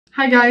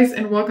Hi guys,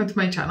 and welcome to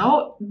my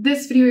channel.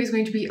 This video is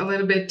going to be a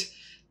little bit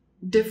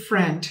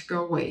different.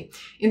 Go away.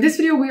 In this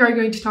video, we are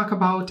going to talk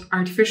about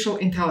artificial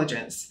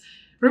intelligence.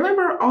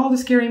 Remember all the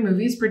scary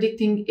movies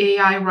predicting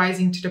AI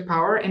rising to the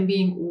power and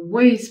being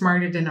way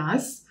smarter than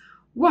us?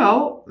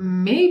 Well,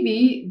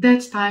 maybe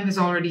that time has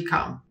already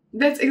come.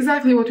 That's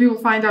exactly what we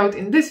will find out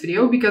in this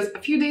video, because a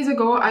few days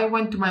ago I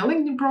went to my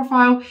LinkedIn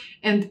profile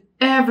and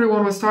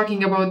everyone was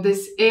talking about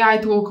this AI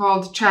tool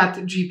called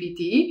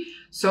ChatGPT.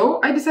 So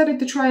I decided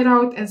to try it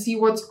out and see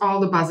what's all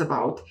the buzz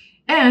about.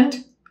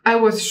 And I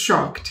was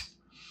shocked.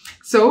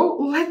 So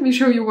let me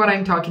show you what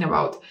I'm talking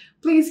about.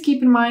 Please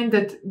keep in mind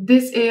that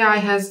this AI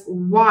has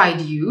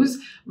wide use,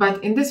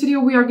 but in this video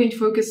we are going to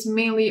focus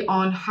mainly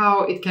on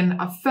how it can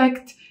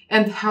affect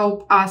and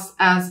help us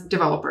as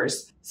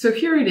developers. So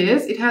here it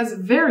is. It has a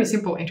very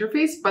simple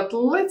interface, but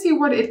let's see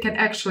what it can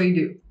actually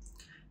do.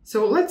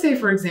 So let's say,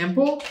 for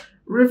example,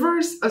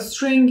 reverse a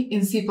string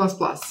in C++.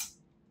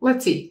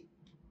 Let's see.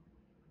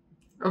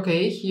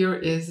 Okay, here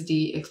is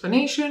the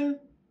explanation.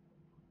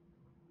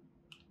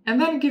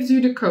 And then it gives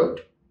you the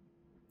code.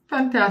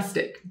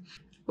 Fantastic.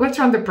 Let's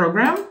run the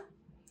program.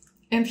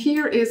 And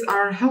here is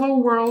our hello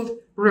world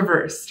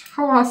reversed.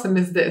 How awesome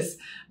is this?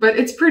 But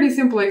it's pretty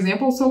simple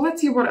example, so let's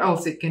see what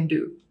else it can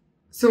do.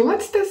 So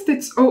let's test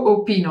its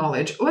OOP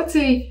knowledge. Let's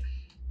say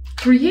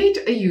create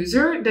a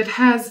user that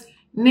has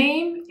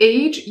name,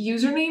 age,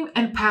 username,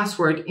 and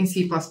password in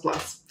C++.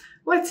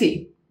 Let's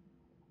see.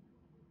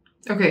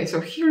 Okay, so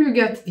here you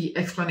get the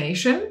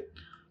explanation.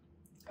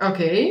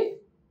 Okay.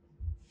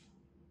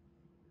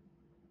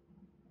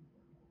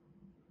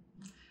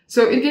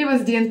 So it gave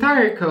us the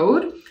entire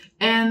code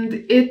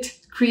and it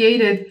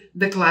created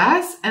the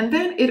class, and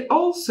then it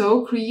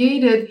also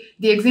created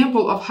the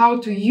example of how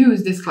to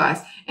use this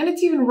class, and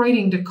it's even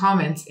writing the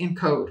comments in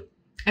code.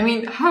 I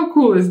mean, how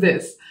cool is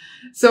this?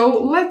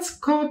 So let's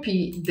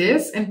copy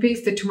this and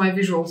paste it to my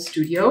Visual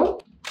Studio.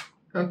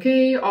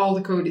 Okay, all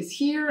the code is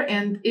here,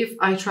 and if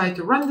I try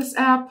to run this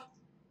app,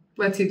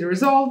 let's see the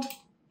result.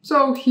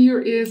 So here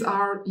is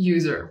our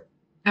user.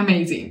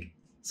 Amazing.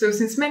 So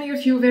since many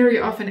of you very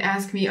often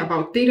ask me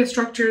about data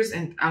structures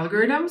and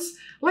algorithms,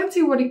 let's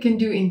see what it can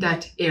do in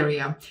that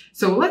area.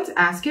 So let's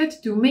ask it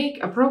to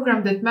make a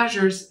program that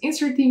measures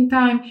inserting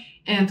time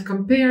and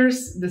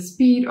compares the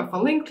speed of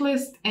a linked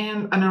list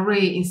and an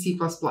array in C++.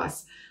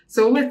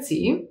 So let's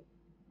see.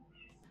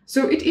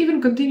 So it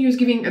even continues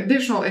giving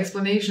additional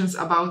explanations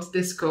about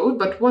this code,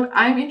 but what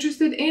I'm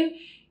interested in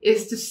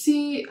is to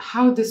see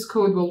how this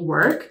code will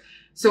work.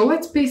 So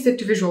let's paste it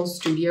to Visual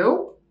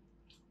Studio.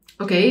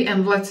 Okay,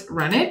 and let's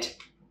run it.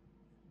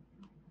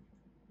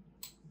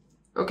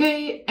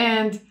 Okay,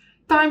 and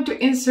time to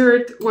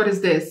insert, what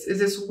is this? Is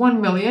this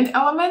 1 million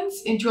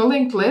elements into a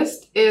linked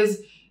list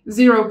is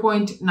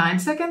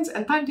 0.9 seconds,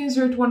 and time to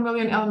insert 1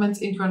 million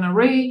elements into an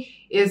array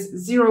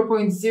is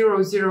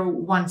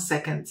 0.001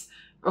 seconds.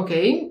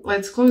 Okay,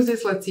 let's close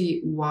this. Let's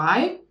see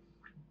why.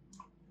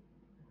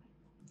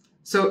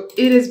 So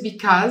it is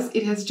because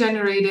it has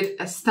generated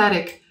a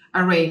static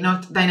array,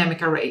 not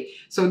dynamic array.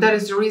 So that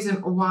is the reason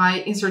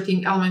why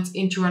inserting elements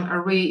into an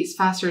array is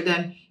faster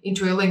than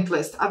into a linked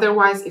list.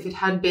 Otherwise, if it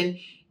had been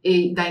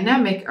a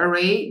dynamic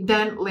array,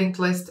 then linked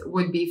list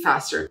would be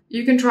faster.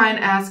 You can try and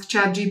ask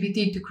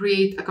ChatGPT to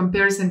create a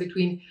comparison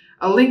between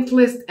a linked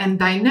list and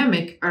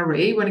dynamic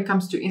array when it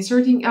comes to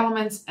inserting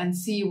elements and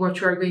see what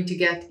you are going to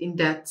get in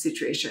that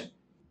situation.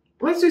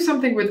 Let's do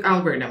something with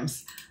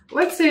algorithms.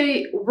 Let's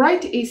say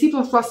write a C++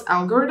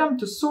 algorithm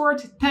to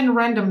sort 10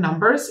 random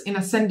numbers in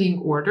ascending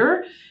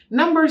order.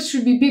 Numbers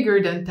should be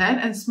bigger than 10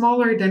 and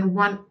smaller than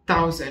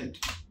 1000.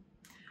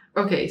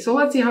 Okay, so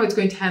let's see how it's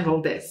going to handle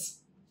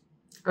this.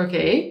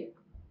 Okay.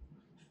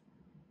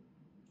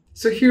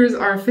 So here's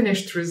our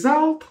finished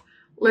result.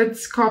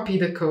 Let's copy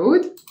the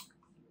code.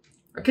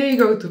 Okay,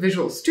 go to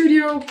Visual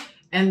Studio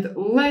and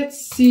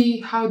let's see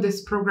how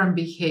this program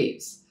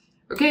behaves.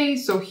 Okay,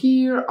 so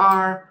here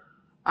are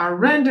our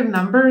random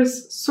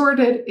numbers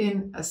sorted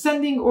in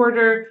ascending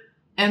order,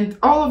 and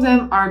all of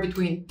them are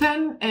between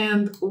 10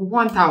 and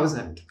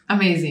 1000.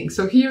 Amazing.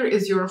 So here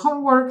is your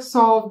homework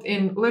solved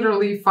in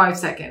literally 5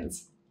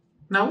 seconds.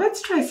 Now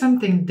let's try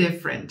something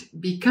different,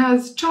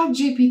 because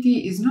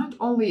ChatGPT is not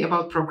only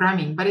about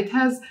programming, but it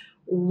has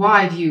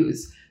wide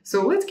use.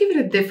 So let's give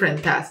it a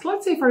different task.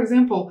 Let's say, for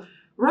example,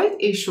 write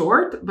a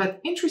short but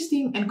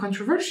interesting and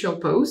controversial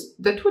post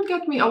that would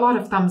get me a lot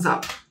of thumbs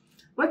up.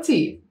 Let's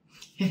see.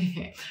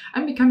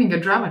 I'm becoming a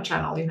drama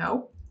channel, you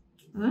know.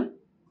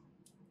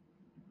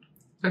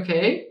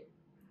 Okay.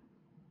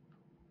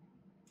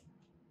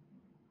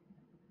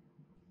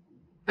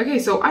 Okay,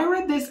 so I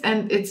read this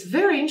and it's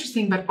very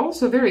interesting, but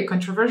also very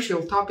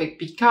controversial topic,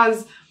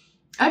 because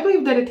I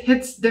believe that it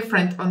hits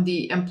different on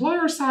the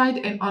employer side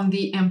and on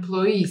the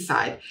employee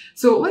side.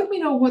 So let me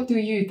know, what do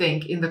you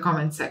think in the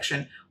comment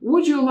section?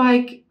 Would you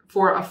like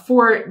for a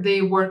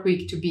 4-day work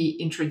week to be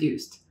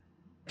introduced?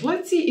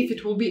 Let's see if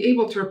it will be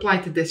able to reply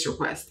to this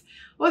request.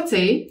 Let's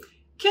say,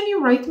 can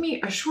you write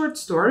me a short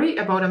story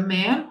about a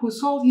man who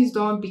sold his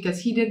dog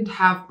because he didn't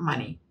have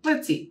money?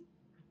 Let's see.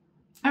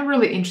 I'm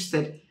really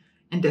interested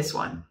in this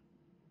one.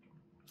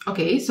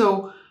 Okay,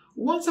 so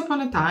once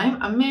upon a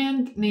time, a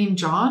man named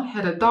John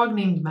had a dog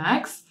named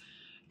Max.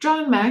 John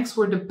and Max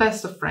were the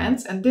best of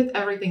friends and did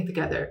everything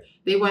together.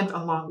 They went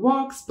on long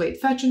walks, played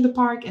fetch in the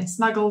park, and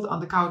snuggled on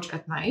the couch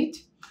at night.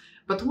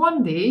 But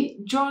one day,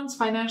 John's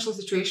financial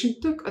situation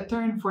took a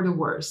turn for the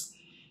worse.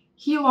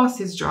 He lost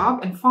his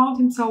job and found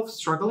himself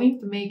struggling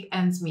to make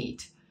ends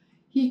meet.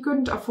 He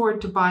couldn't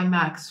afford to buy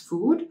Max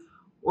food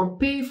or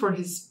pay for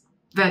his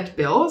vet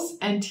bills,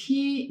 and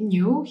he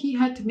knew he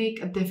had to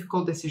make a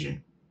difficult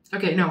decision.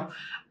 Okay, no,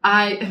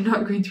 I am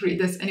not going to read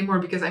this anymore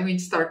because I'm going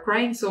to start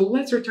crying, so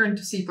let's return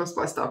to C++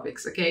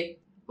 topics, okay?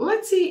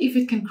 Let's see if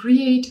it can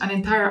create an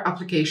entire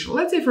application.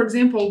 Let's say, for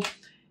example,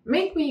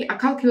 make me a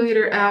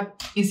calculator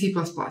app in C++.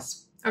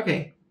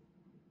 Okay.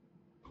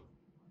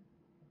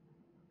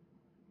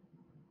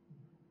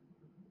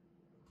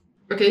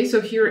 Okay,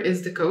 so here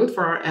is the code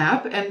for our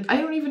app, and I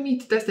don't even need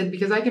to test it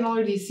because I can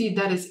already see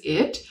that is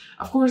it.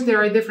 Of course,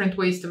 there are different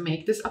ways to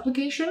make this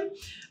application,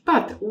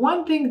 but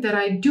one thing that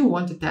I do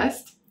want to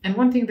test and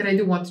one thing that I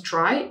do want to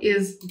try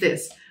is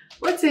this.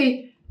 Let's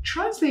say,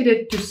 translate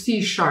it to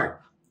C#.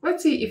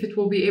 Let's see if it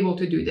will be able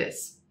to do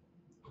this.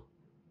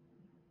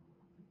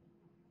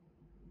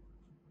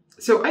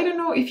 So I don't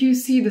know if you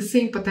see the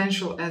same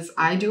potential as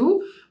I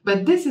do,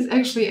 but this is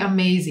actually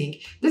amazing.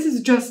 This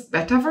is just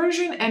beta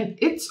version and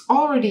it's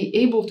already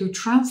able to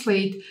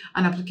translate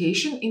an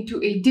application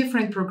into a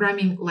different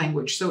programming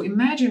language. So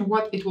imagine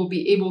what it will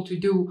be able to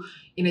do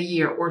in a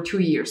year or 2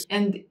 years.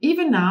 And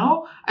even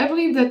now, I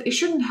believe that it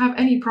shouldn't have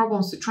any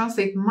problems to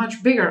translate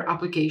much bigger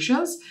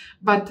applications,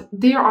 but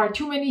there are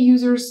too many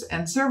users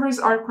and servers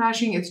are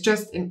crashing. It's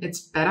just in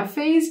its beta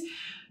phase.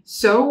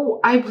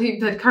 So I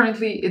believe that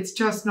currently it's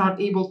just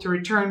not able to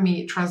return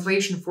me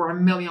translation for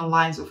 1 million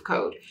lines of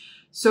code.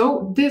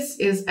 So this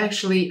is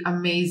actually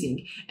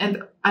amazing.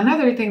 And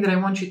another thing that I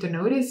want you to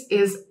notice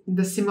is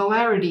the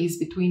similarities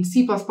between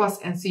C++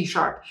 and C#.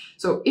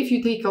 So if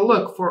you take a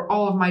look for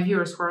all of my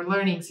viewers who are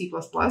learning C++,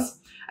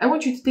 I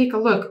want you to take a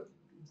look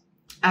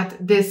at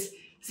this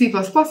C++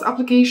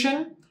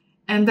 application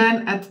and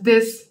then at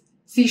this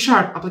C#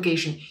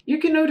 application. You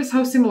can notice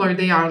how similar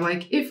they are,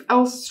 like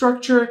if-else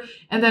structure,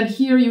 and then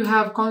here you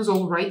have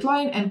console write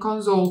line and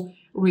console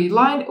read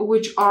line,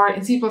 which are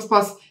in C++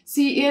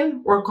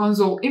 cin or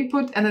console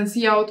input, and then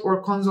cout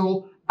or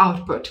console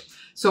output.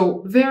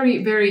 So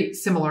very, very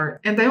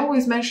similar. And I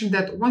always mention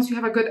that once you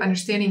have a good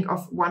understanding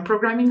of one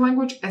programming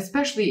language,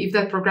 especially if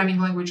that programming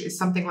language is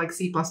something like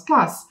C++,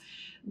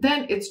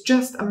 then it's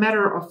just a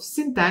matter of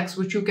syntax,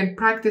 which you can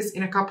practice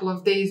in a couple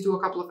of days, do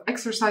a couple of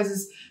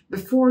exercises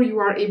before you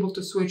are able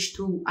to switch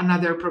to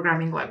another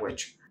programming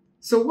language.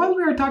 So while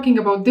we are talking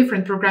about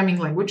different programming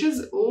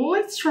languages,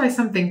 let's try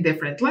something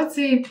different. Let's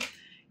say,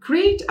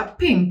 create a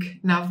pink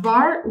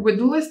navbar with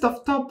a list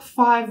of top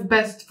 5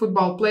 best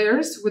football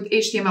players with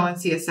HTML and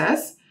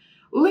CSS.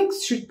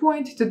 Links should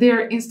point to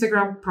their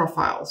Instagram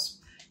profiles.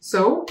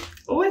 So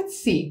let's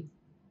see.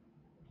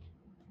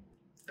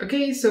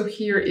 Okay, so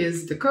here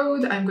is the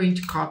code. I'm going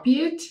to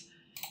copy it,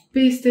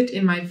 paste it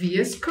in my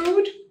VS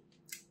Code,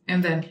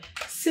 and then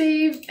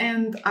save,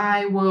 and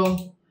I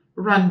will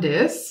run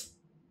this.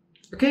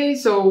 Okay,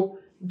 so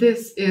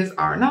this is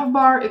our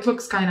navbar. It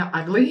looks kind of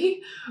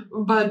ugly,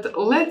 but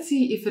let's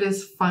see if it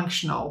is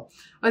functional.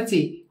 Let's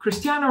see,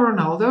 Cristiano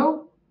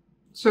Ronaldo.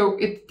 So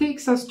it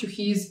takes us to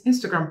his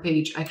Instagram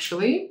page,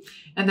 actually.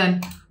 And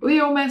then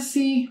Leo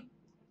Messi.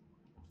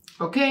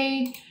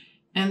 Okay,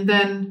 and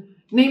then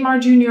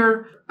Neymar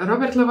Jr.,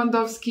 Robert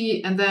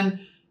Lewandowski, and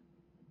then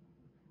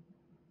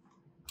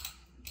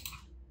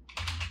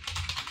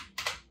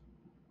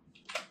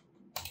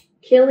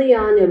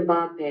Kylian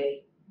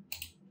Mbappe.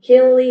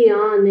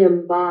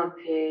 Kylian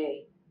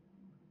Mbappe.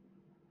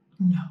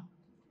 No.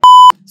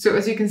 So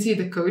as you can see,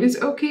 the code is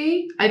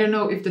okay. I don't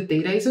know if the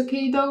data is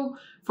okay though.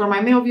 For my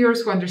male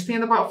viewers who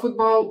understand about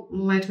football,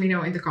 let me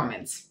know in the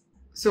comments.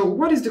 So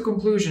what is the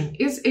conclusion?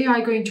 Is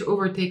AI going to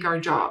overtake our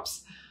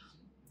jobs?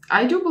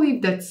 I do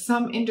believe that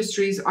some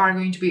industries are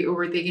going to be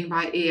overtaken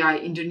by AI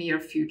in the near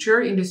future.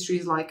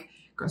 Industries like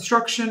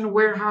construction,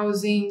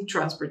 warehousing,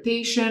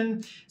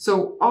 transportation.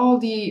 So all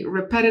the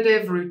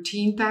repetitive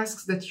routine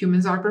tasks that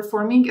humans are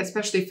performing,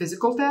 especially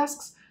physical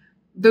tasks,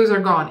 those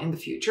are gone in the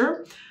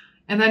future.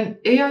 And then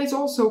AI is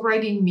also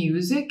writing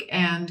music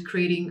and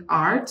creating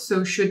art.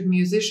 So should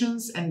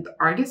musicians and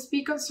artists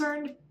be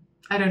concerned?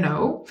 I don't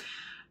know.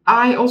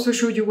 I also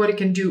showed you what it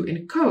can do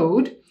in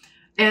code.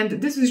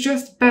 And this is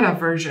just beta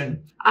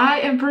version.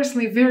 I am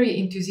personally very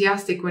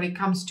enthusiastic when it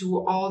comes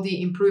to all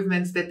the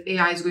improvements that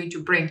AI is going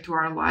to bring to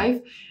our life,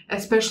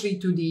 especially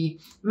to the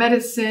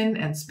medicine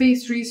and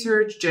space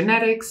research,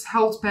 genetics,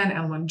 health span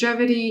and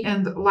longevity,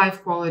 and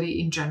life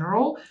quality in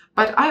general.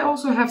 But I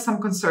also have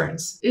some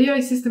concerns.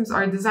 AI systems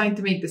are designed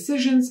to make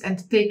decisions and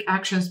to take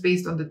actions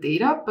based on the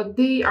data, but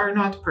they are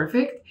not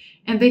perfect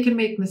and they can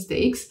make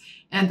mistakes.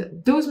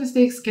 And those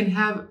mistakes can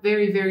have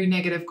very, very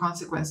negative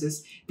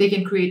consequences. They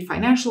can create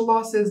financial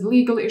losses,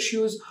 legal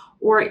issues,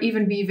 or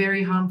even be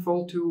very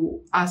harmful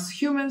to us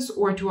humans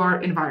or to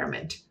our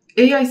environment.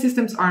 AI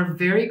systems are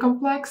very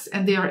complex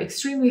and they are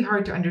extremely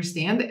hard to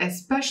understand,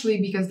 especially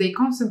because they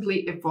constantly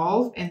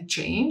evolve and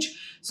change.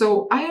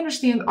 So I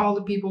understand all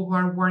the people who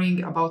are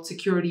worrying about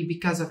security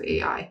because of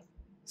AI.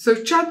 So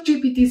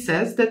ChatGPT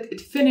says that it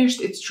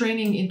finished its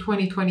training in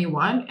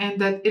 2021 and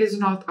that it is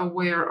not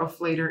aware of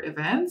later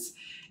events.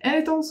 And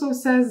it also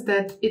says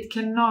that it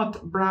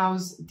cannot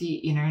browse the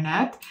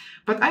internet.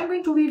 But I'm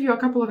going to leave you a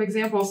couple of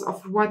examples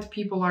of what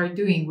people are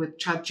doing with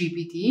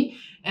ChatGPT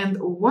and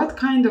what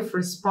kind of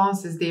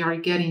responses they are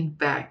getting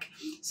back,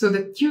 so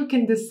that you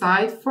can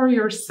decide for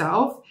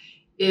yourself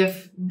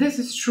if this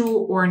is true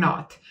or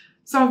not.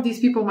 Some of these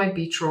people might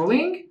be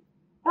trolling,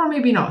 or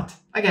maybe not.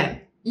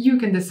 Again, you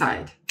can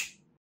decide.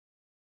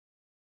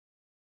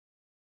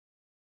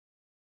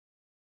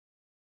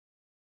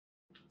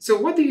 So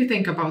what do you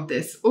think about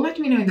this? Let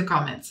me know in the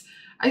comments.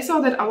 I saw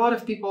that a lot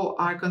of people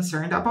are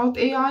concerned about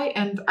AI,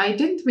 and I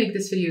didn't make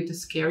this video to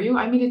scare you.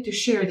 I made it to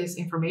share this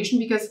information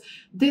because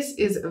this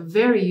is a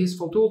very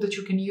useful tool that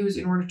you can use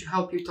in order to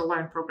help you to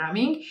learn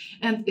programming,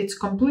 and it's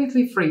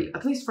completely free,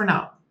 at least for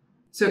now.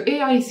 So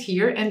AI is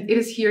here and it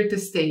is here to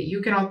stay.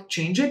 You cannot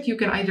change it. You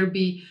can either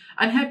be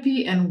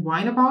unhappy and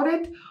whine about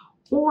it,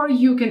 or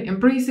you can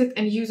embrace it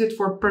and use it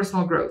for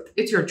personal growth.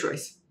 It's your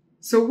choice.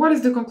 So what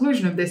is the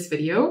conclusion of this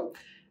video?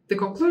 The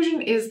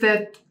conclusion is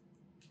that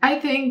I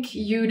think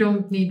you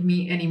don't need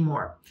me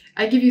anymore.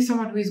 I give you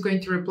someone who is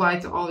going to reply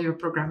to all your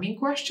programming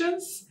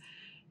questions.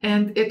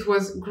 And it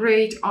was a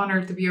great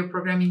honor to be your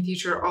programming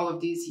teacher all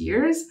of these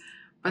years.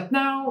 But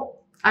now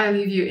I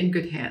leave you in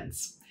good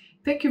hands.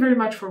 Thank you very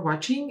much for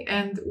watching,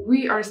 and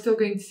we are still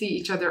going to see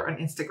each other on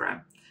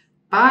Instagram.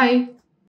 Bye!